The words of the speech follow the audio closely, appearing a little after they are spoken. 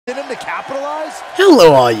him to capitalize?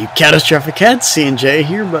 Hello all you catastrophic cats, C&J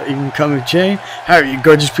here, but you can call me Jay. How are you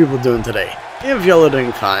gorgeous people doing today? If y'all are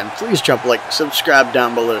doing fine, please drop a like and subscribe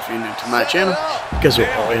down below if you're new to my channel, because it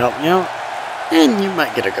will really help me out, and you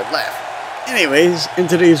might get a good laugh. Anyways, in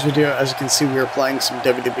today's video, as you can see, we are playing some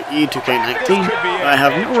WWE 2K19, but I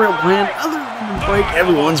have no real plan other than to break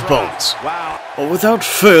everyone's bones. But without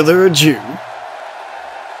further ado...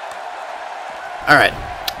 Alright.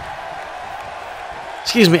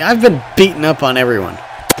 Excuse me, I've been beating up on everyone.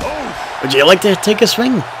 Would you like to take a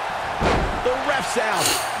swing? The ref's out.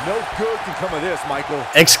 No good can come of this, Michael.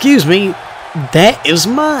 Excuse me, that is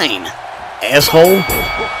mine, asshole.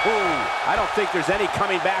 I don't think there's any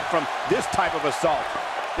coming back from this type of assault.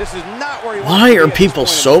 This is not where you want Why to are be at people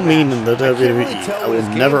this so point in mean the in the WWE? match. I will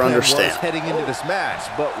never understand. Heading into this match,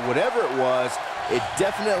 but whatever it was, it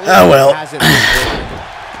definitely hasn't been good.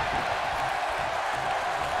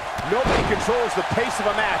 Nobody controls the pace of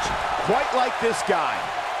a match quite like this guy.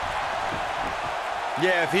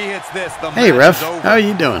 Yeah, if he hits this, the Hey match ref, is over. how are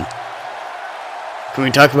you doing? Can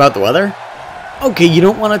we talk about the weather? Okay, you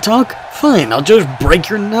don't want to talk? Fine, I'll just break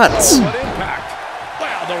your nuts. What impact?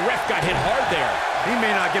 Wow, the ref got hit hard there. He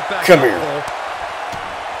may not get back. Come here.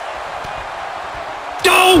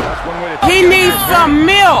 He needs some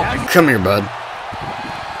milk! Come here, bud.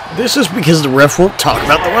 This is because the ref won't talk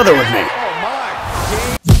about the weather with me.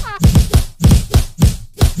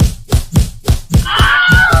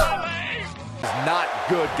 Oh my. Not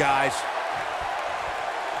good, guys.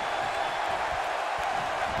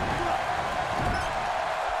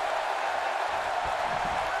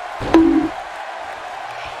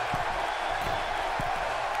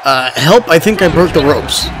 Help, I think I broke the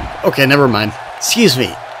ropes. Okay, never mind. Excuse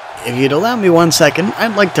me. If you'd allow me 1 second,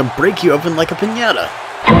 I'd like to break you open like a piñata.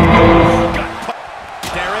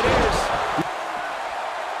 There it is.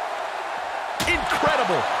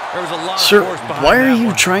 Incredible. There was a lot Sir, of force behind why are that you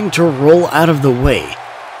one. trying to roll out of the way?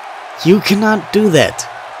 You cannot do that.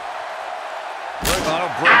 That'll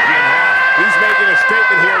break you in half. He's making a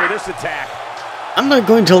statement here with this attack. I'm not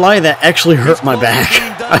going to lie, that actually hurt my back.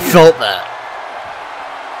 I felt that.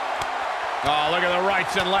 Oh, look at the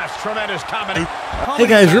rights and lefts. Tremendous combination. Hey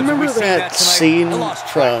guys, remember that scene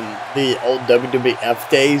from the old WWF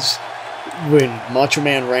days when Macho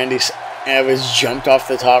Man Randy Savage jumped off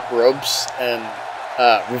the top ropes and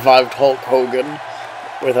revived Hulk Hogan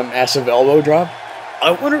with a massive elbow drop? I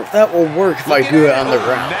wonder if that will work if I do it on the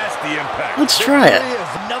ground. Nasty impact. Let's try it.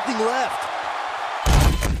 Nothing left.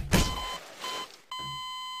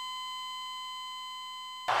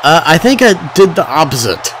 I think I did the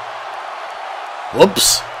opposite.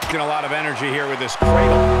 Whoops. Getting a lot of energy here with this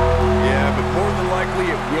cradle. Yeah, but more than likely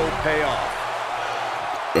it will pay off.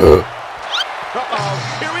 Uh-oh,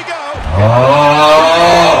 here we go.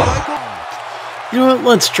 You know what?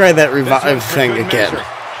 Let's try that revive thing again. Right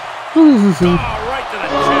to the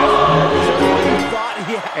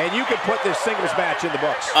chest. And you can put this singles match in the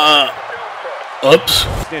books. Oops.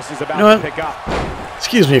 This is about You know to pick up.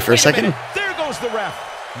 Excuse me for a Wait second. minute. There goes the ref.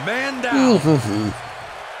 Man down.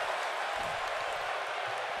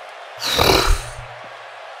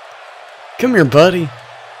 Come here, buddy.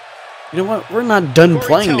 You know what? We're not done Corey,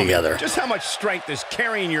 playing tell me, together. just how much strength does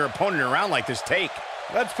carrying your opponent around like this take?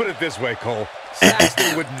 Let's put it this way, Cole.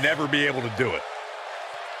 Saxton would never be able to do it.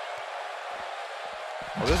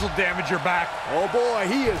 Well, this will damage your back. Oh boy,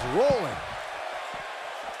 he is rolling.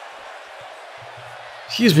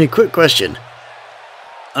 Excuse me, quick question.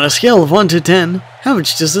 On a scale of 1 to 10, how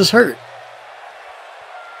much does this hurt?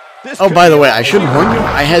 Oh, by the way, I should warn you,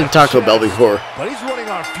 I had Taco Bell before. But he's running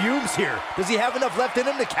on fumes here. Does he have enough left in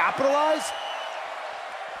him to capitalize?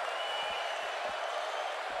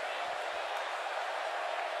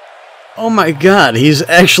 Oh my god, he's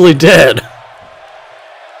actually dead.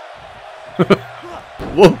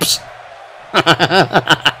 Whoops.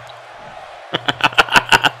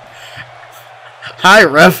 Hi,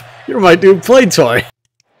 ref. You're my new play toy.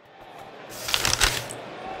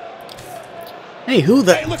 Hey, who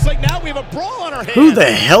the... Hey, looks like now we have a brawl on our hands. Who the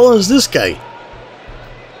hell is this guy?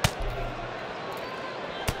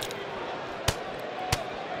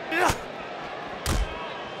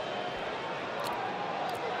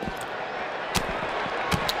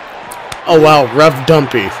 Oh wow, Ref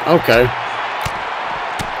Dumpy. Okay.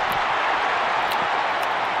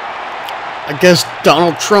 I guess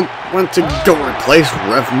Donald Trump went to go replace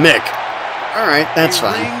Ref Mick. Alright, that's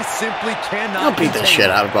fine. I'll beat the shit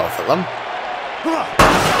out of both of them.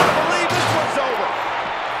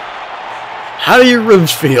 How do your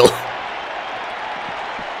ribs feel?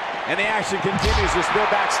 And the action continues. We're still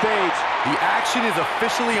backstage. The action is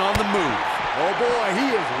officially on the move. Oh boy, he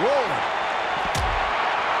is rolling.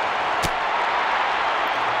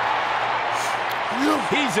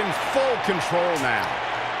 He's in full control now.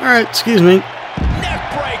 Alright, excuse me. Neck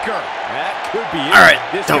breaker. That could be it. Alright,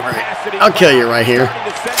 don't worry. I'll kill you right here.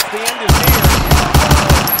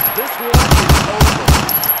 This one is over.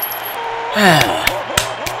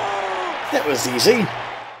 That was easy.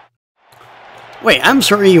 Wait, I'm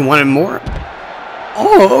sorry, you wanted more?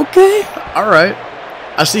 Oh, okay. Alright.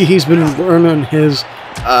 I see he's been learning his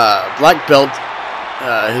black belt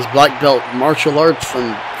martial arts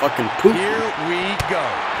from fucking poop. Here we go.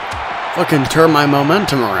 Fucking turn my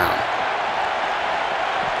momentum around.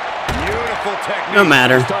 Beautiful technique. No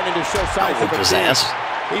matter. Starting to show signs I'll of whip his fatigue. ass.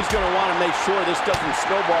 He's going to want to make sure this doesn't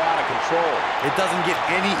snowball out of control. It doesn't get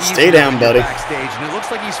any easier. Stay down, buddy. Backstage, and it looks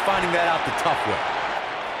like he's finding that out the tough way.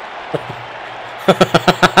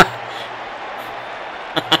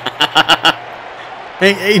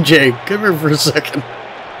 Hey, AJ, come here for a second.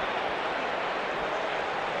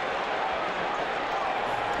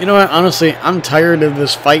 You know what? Honestly, I'm tired of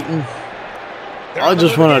this fighting. I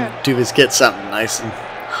just want to do is get something nice and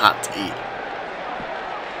hot to eat.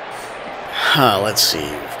 Let's see.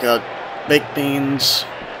 We've got baked beans.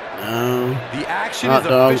 No. The action Hot is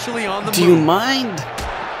dog. officially on the Do you mind?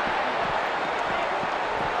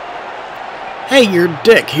 Hey, your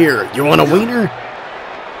dick here. You want a wiener?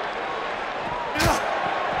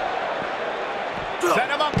 Set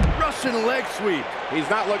him up. Russian leg sweep. He's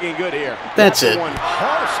not looking good here. That's it. One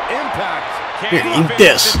harsh impact. Here, eat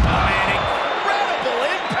this. Incredible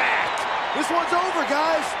impact. This one's over,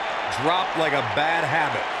 guys. Dropped like a bad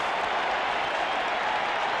habit.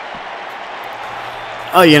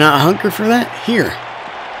 Oh, you're not hungry for that? Here.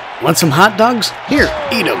 Want some hot dogs? Here,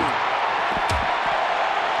 eat them.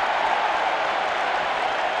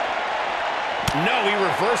 No, he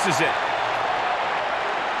reverses it.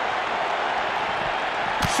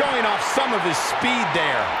 Showing off some of his speed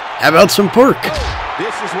there. How about some pork?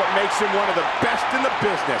 This is what makes him one of the best in the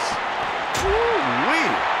business.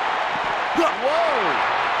 Woo-wee. Whoa.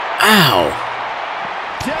 Ow.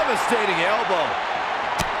 Devastating elbow.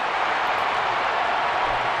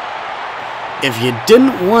 If you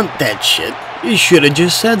didn't want that shit, you should have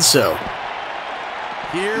just said so.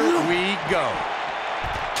 Here we go.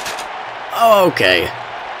 Oh, okay.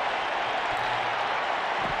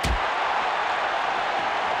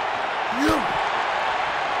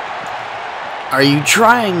 Are you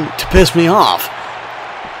trying to piss me off?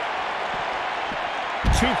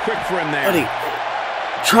 Too quick for him there. Buddy,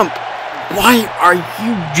 Trump, why are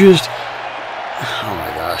you just... Oh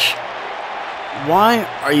my gosh. Why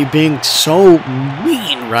are you being so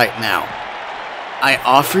mean right now? I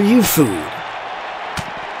offer you food.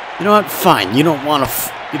 You know what? Fine. You don't want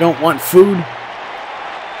food?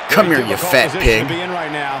 Come here, you fat pig. To be in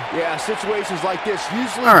right now. Yeah, situations like this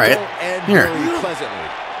usually All right. don't end Here. very pleasantly.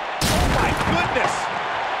 Oh my goodness!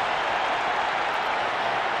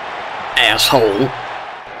 Asshole.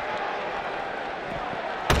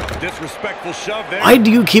 Disrespectful shove there. Why do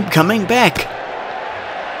you keep coming back?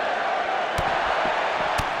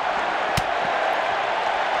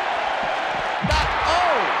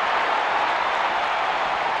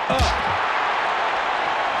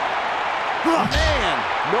 Man,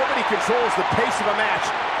 nobody controls the pace of a match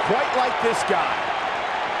quite like this guy.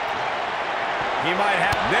 He might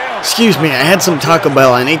have nailed. Excuse me, I had some Taco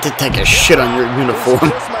Bell. I need to take a shit on your uniform.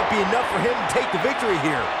 This might be enough for him to take the victory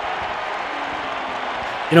here.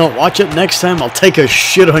 You know, watch it next time. I'll take a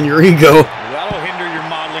shit on your ego. That'll hinder your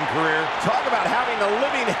modeling career. Talk about having the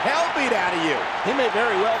living hell beat out of you. He may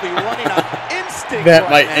very well be running on instinct. That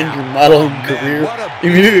right might now. end your modeling career.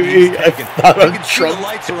 I thought of Trump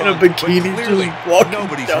in a bikini just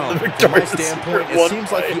walking down the Victoria's Secret It one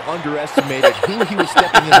seems like way. he underestimated who he was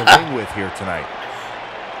stepping in the ring with here tonight.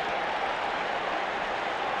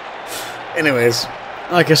 Anyways,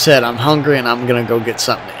 like I said, I'm hungry and I'm gonna go get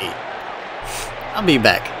something to eat. I'll be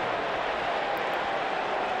back.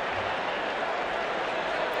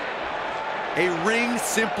 A ring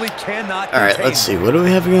simply cannot Alright, let's see. What do we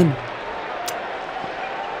have again?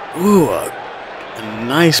 Ooh, a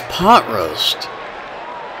nice pot roast.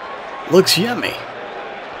 Looks yummy.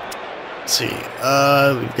 Let's see.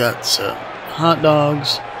 We've got some hot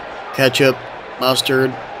dogs, ketchup,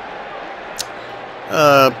 mustard,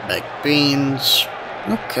 baked beans.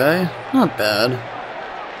 Okay, not bad.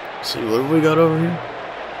 Let's see, what have we got over here?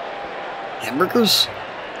 Hamburgers?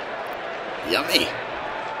 Yummy.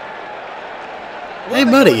 Hey,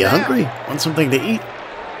 buddy, you hungry? Want something to eat?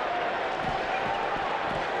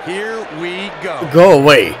 Here we go. Go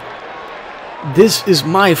away. This is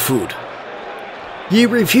my food. You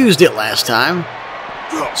refused it last time,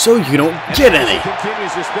 so you don't get any.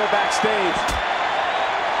 Continues to go backstage.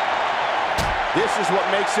 This is what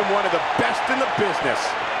makes him one of the best in the business.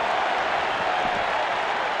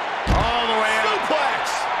 All the way out. Suplex.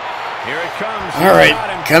 Here it comes. All right,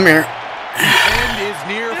 come here. The end is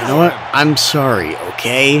near. You know what? I'm sorry,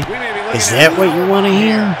 okay? Is that what you want to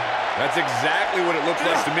hear? That's exactly what it looks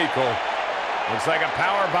like to me, Cole. Looks like a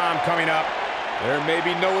power bomb coming up. There may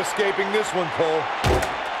be no escaping this one, Cole.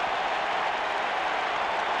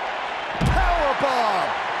 Power bomb.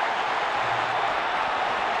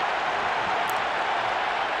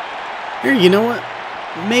 Here, you know what?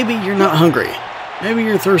 Maybe you're not hungry. Maybe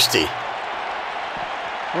you're thirsty.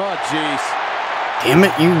 Oh, jeez. Damn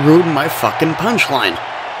it, you ruined my fucking punchline.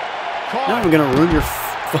 Now I'm gonna ruin your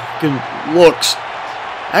fucking looks.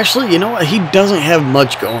 Actually, you know what? He doesn't have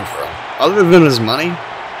much going for him. Other than his money.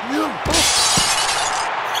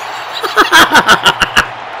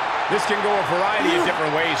 This can go a variety of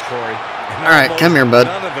different ways, Corey. Alright, come here, bud.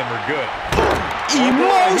 None of them are good.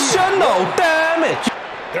 Emotional damage.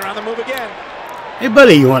 They're on the move again. Hey,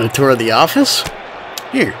 buddy, you want a tour of the office?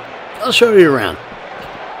 Here, I'll show you around.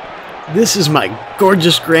 This is my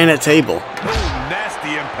gorgeous granite table.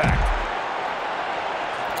 Nasty impact.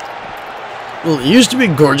 Well, it used to be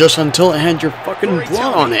gorgeous until it had your fucking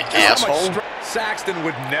blood on it, asshole. Saxton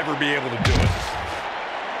would never be able to do it.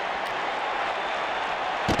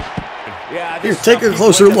 Yeah, Here, take a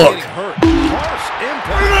closer look. Harsh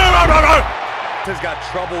impact. Has got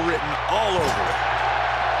trouble written all over it.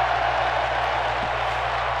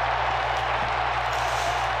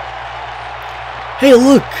 Hey,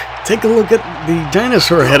 look. Take a look at the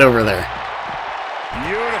dinosaur head over there.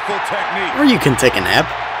 Beautiful technique. Or you can take a nap.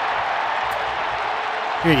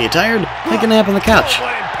 Here, you tired? Take a nap on the couch.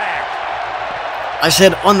 What impact. I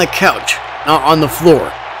said on the couch, not on the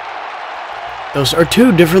floor. Those are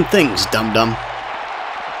two different things, dum-dum.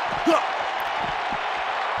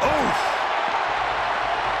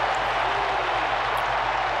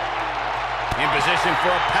 In position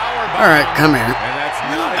for a power bomb. Alright, come here. And that's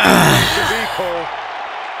not a good place to be, Cole.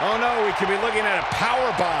 Oh no, we could be looking at a power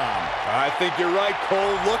bomb. I think you're right,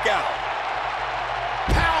 Cole. Look out.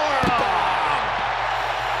 Power bomb.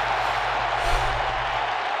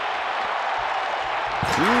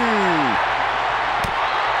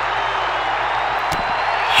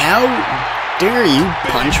 How dare you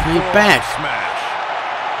punch me back? Smash.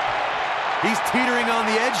 He's teetering on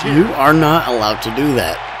the edge here. You are not allowed to do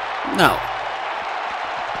that. No.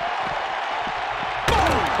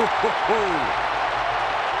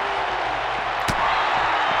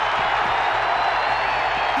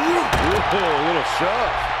 A little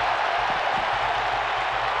shove.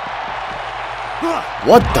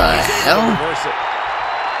 What the hell? Reverse it.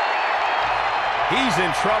 He's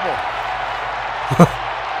in trouble.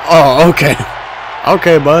 Oh, okay.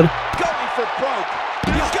 Okay, bud. Going for broke.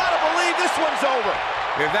 He's got to believe this one's over.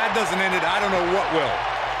 If that doesn't end it, I don't know what will.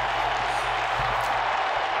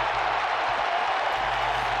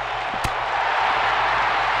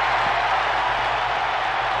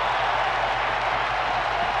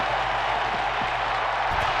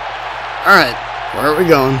 Alright, where are we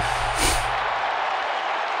going?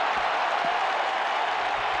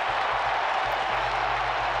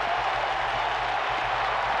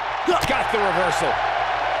 Got the reversal.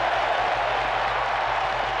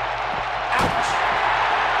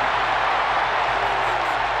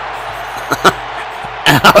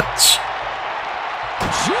 Ouch.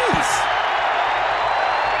 Jeez.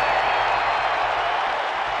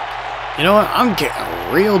 You know what? I'm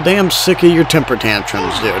getting real damn sick of your temper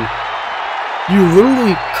tantrums, dude. You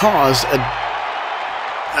literally caused a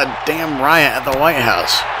damn riot at the White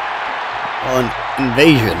House. Well, an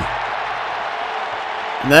invasion.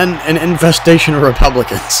 Then an infestation of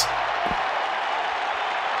Republicans.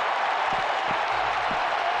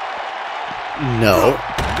 No.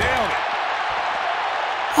 Nailed it.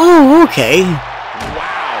 Oh, okay.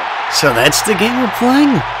 Wow. So that's the game we're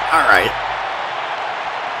playing? Alright.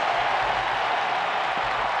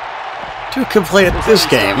 Two can play at this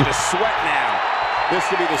game. To sweat now. This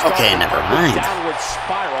could be the start Okay, of never a mind. downward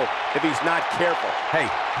spiral if he's not careful. Hey,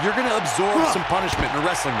 you're going to absorb some punishment in a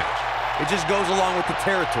wrestling match. It just goes along with the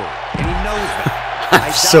territory, and he knows that.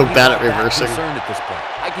 I'm so bad at reversing. Concerned at this point.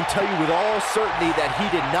 I can tell you with all certainty that he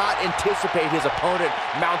did not anticipate his opponent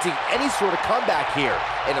mounting any sort of comeback here.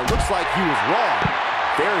 And it looks like he was wrong.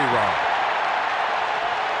 Very wrong.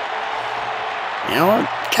 You know what?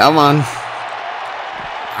 Come on.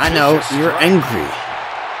 I know, you're angry.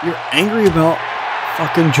 You're angry about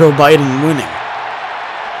fucking Joe Biden winning.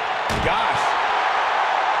 Gosh.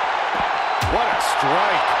 What a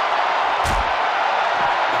strike.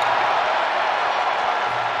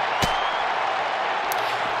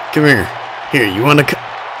 Come here. Here, you want to...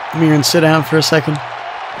 Come here and sit down for a second.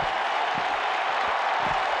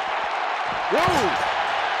 Whoa!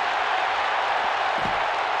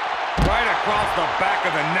 Right across the back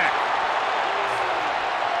of the neck.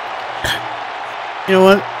 You know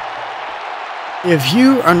what? If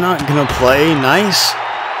you are not gonna play nice,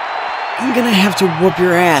 I'm gonna have to whoop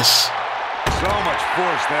your ass. So much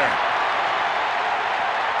force there.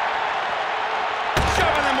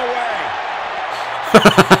 Shoving them away.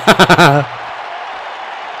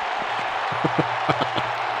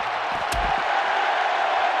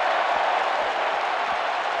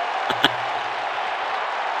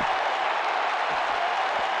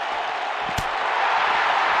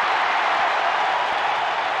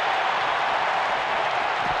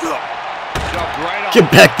 Get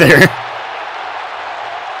back there.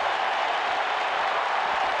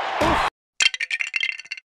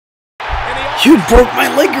 You broke my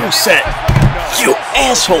Lego set. You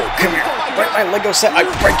asshole. Come here. Break my Lego set. I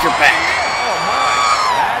break your back.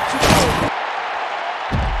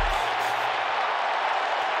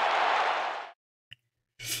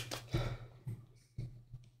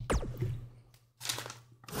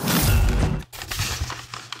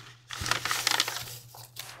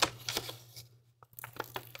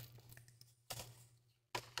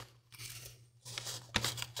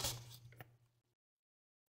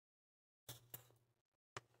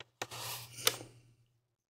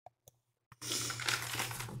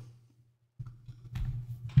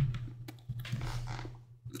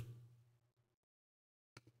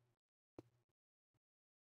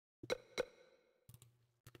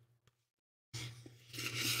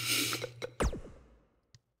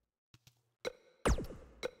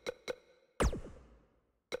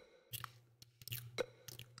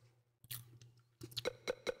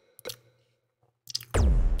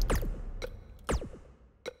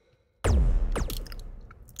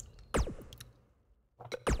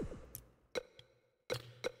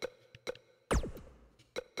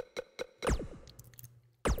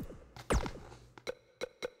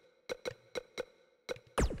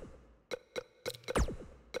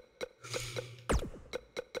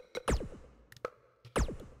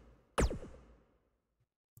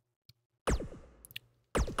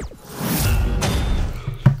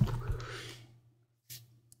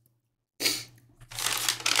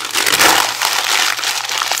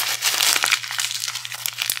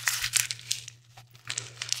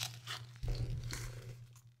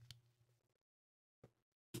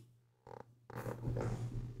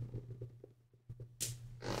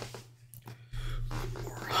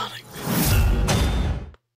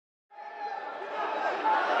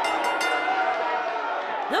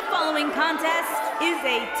 The following contest is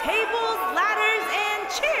a tables, ladders, and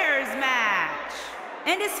chairs match,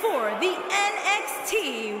 and is for the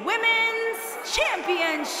NXT Women's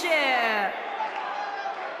Championship.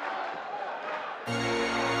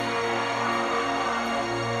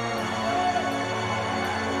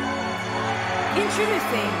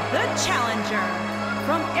 Introducing the challenger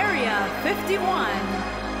from Area 51,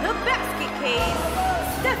 the basket case,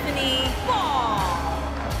 Stephanie Ball.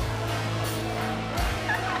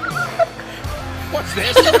 What's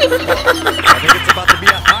this? I think it's about to be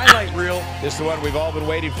a highlight reel. This is the one we've all been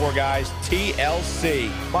waiting for, guys.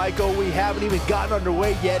 TLC. Michael, we haven't even gotten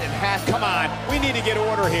underway yet and half. Come on, we need to get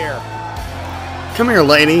order here. Come here,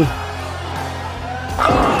 lady.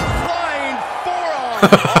 Flying forearm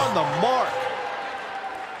on the mark.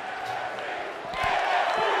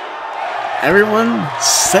 Everyone,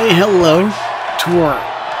 say hello to our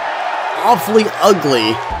awfully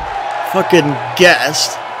ugly fucking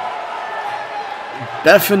guest,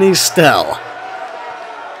 Bethany Stell.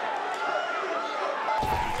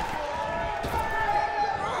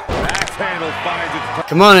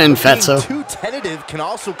 Come on in, Fatso. Being too tentative can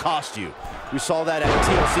also cost you. We saw that at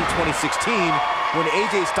TLC 2016 when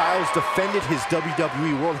AJ Styles defended his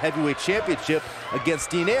WWE World Heavyweight Championship against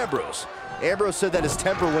Dean Ambrose. Ambrose said that his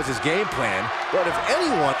temper was his game plan, but if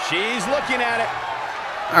anyone... She's looking at it.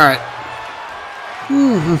 All right.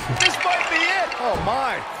 This might be it. Oh,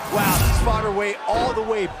 my. Wow, she's fought her way all the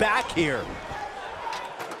way back here.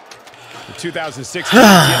 The 2016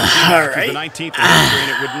 TLC was the 19th of history,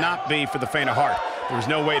 and it would not be for the faint of heart. There was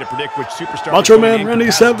no way to predict which superstar Macho Man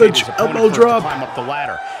Randy Savage, elbow drop. Climb up the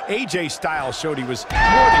ladder. AJ Styles showed he was more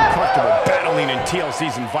than comfortable battling in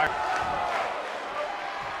TLC's environment.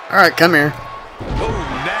 All right, come here. Oh,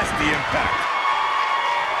 nasty impact.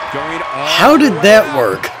 Going up. How did that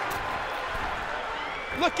work?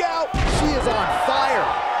 Look out! She is on fire.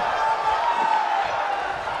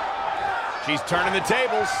 She's turning the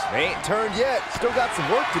tables. They ain't turned yet. Still got some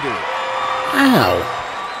work to do. Ow.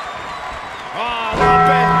 Oh,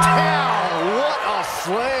 up and down. What a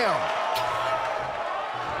slam.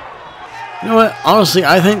 You know what? Honestly,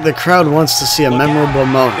 I think the crowd wants to see a memorable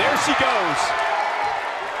moment. There she goes.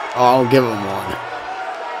 Oh, I'll give him one.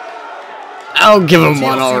 I'll give him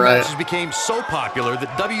one, TLC all right. matches became so popular that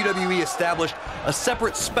WWE established a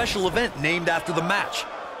separate special event named after the match.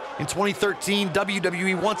 In 2013,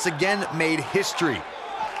 WWE once again made history.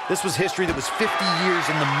 This was history that was 50 years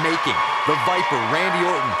in the making. The Viper, Randy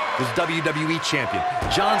Orton, was WWE Champion.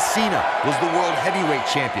 John Cena was the World Heavyweight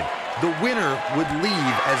Champion. The winner would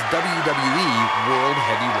leave as WWE World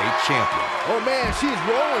Heavyweight Champion. Oh man, she's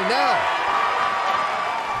rolling now.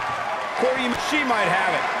 Corey, she might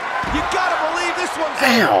have it. You gotta believe this one's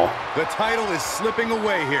Ow. The title is slipping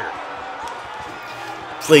away here.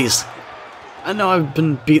 Please. I know I've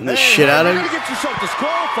been beating the shit out of you. You get yourself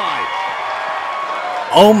disqualified.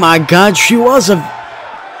 Oh my god, she was a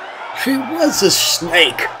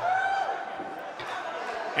snake.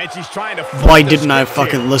 And she's trying to. Why didn't I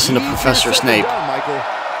fucking listen to Professor Snape?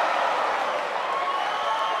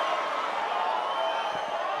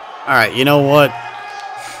 Alright, you know what?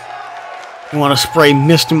 You want to spray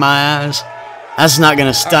mist in my eyes? That's not going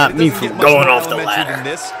to stop me from going off the ladder.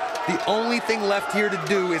 The only thing left here to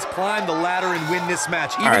do is climb the ladder and win this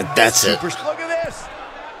match. Alright, that's it. Look at this.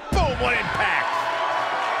 Boom, what impact.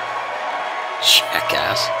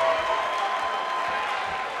 Jackass.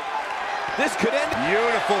 This could end.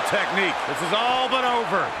 Beautiful technique. This is all but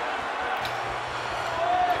over.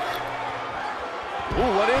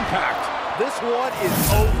 Ooh, what impact. This one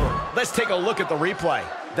is over. Let's take a look at the replay.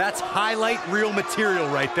 That's highlight reel material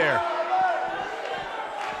right there.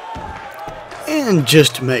 And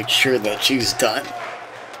just to make sure that she's done.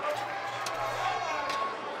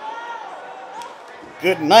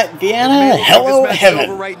 Good night, Vienna. Hello,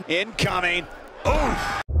 heaven. Right. Incoming.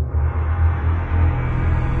 Oof.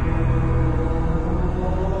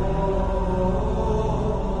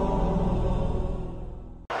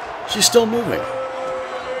 She's still moving. Ooh,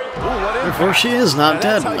 what impact. Therefore, she is not Now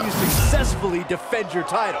dead. that's how you successfully defend your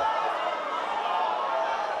title.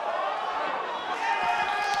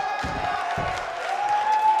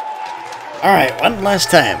 Alright, one last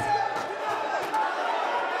time.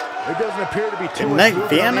 There doesn't appear to be too Good much night,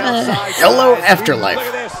 movement on the Vienna. outside, Hello, guys. afterlife. Look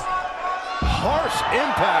at this. Harsh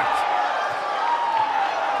impact.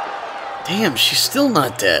 Damn, she's still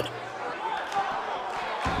not dead.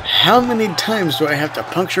 How many times do I have to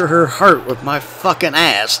puncture her heart with my fucking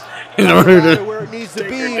ass in order to Where it needs to take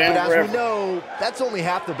be, her but down as forever? we know, that's only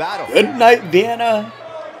half the battle. Good night, Vienna.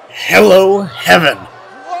 Hello, heaven.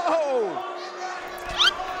 Whoa!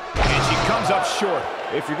 And she comes up short.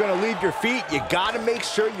 If you're going to leave your feet, you got to make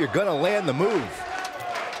sure you're going to land the move.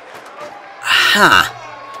 Ha!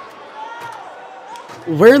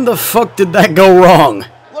 Where in the fuck did that go wrong?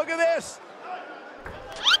 Look at this.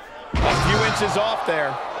 A few inches off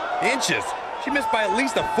there. Inches. She missed by at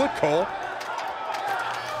least a foot, Cole.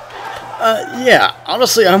 Yeah,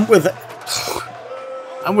 honestly, I'm with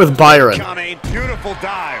Byron. Coming. Beautiful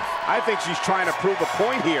dive. I think she's trying to prove a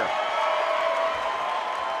point here.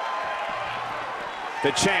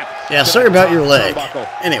 The champ. Yeah, sorry about your leg. Turnbuckle.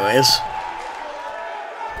 Anyways,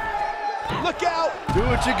 Look out. Do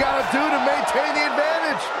what you got to do to maintain the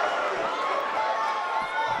advantage.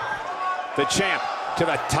 The champ to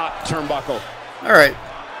the top turnbuckle. alright.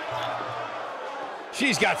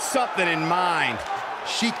 She's got something in mind.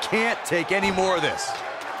 She can't take any more of this.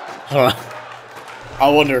 Hold on. I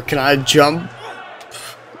wonder, can I jump?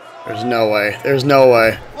 There's no way. There's no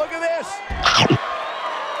way. Look at this.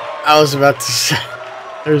 I was about to say,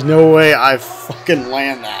 there's no way I fucking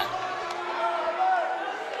land that.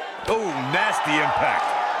 Oh, nasty impact.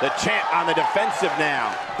 The champ on the defensive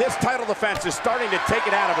now. This title defense is starting to take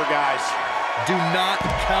it out of her, guys. Do not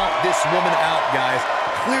count this woman out, guys.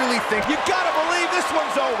 Clearly think You got to believe this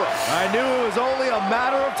one's over. I knew it was only a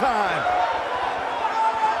matter of time.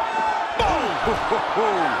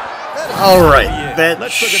 Alright, that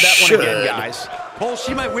Let's look at that should. one again, guys. Cole,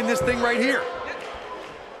 she might win this thing right here.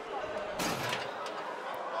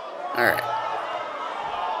 Alright.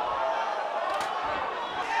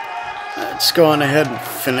 Let's go on ahead and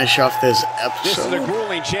finish off this This is a episode.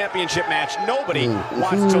 grueling championship match. Nobody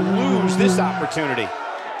wants to lose this opportunity.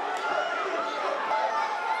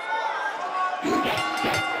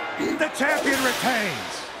 The champion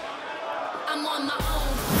retains. I'm on my own,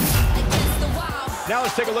 against the wall. Now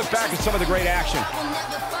let's take a look back at some of the great action. I will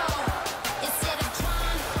never fall. Instead of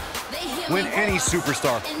trying, they hear When me any voice,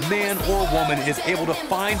 superstar, and man voice or they woman, love is to able to and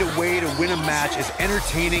find a way to win a match as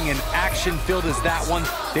entertaining and action-filled as that one,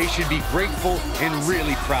 they should be grateful and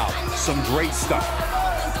really proud. Some great stuff.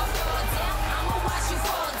 I'ma watch you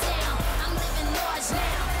fall down. I'm living large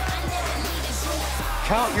now. I never needed you.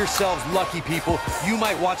 Count yourselves lucky, people. You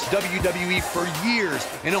might watch WWE for years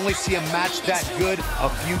and only see a match that good a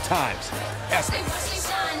few times. Esme.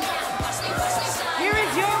 Here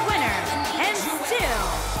is your winner, and still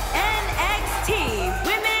NXT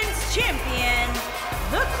Women's Champion,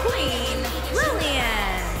 the Queen,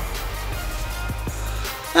 Lillian.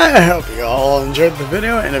 I hope you all enjoyed the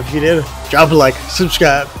video, and if you did, drop a like,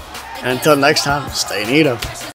 subscribe, and until next time, stay neato.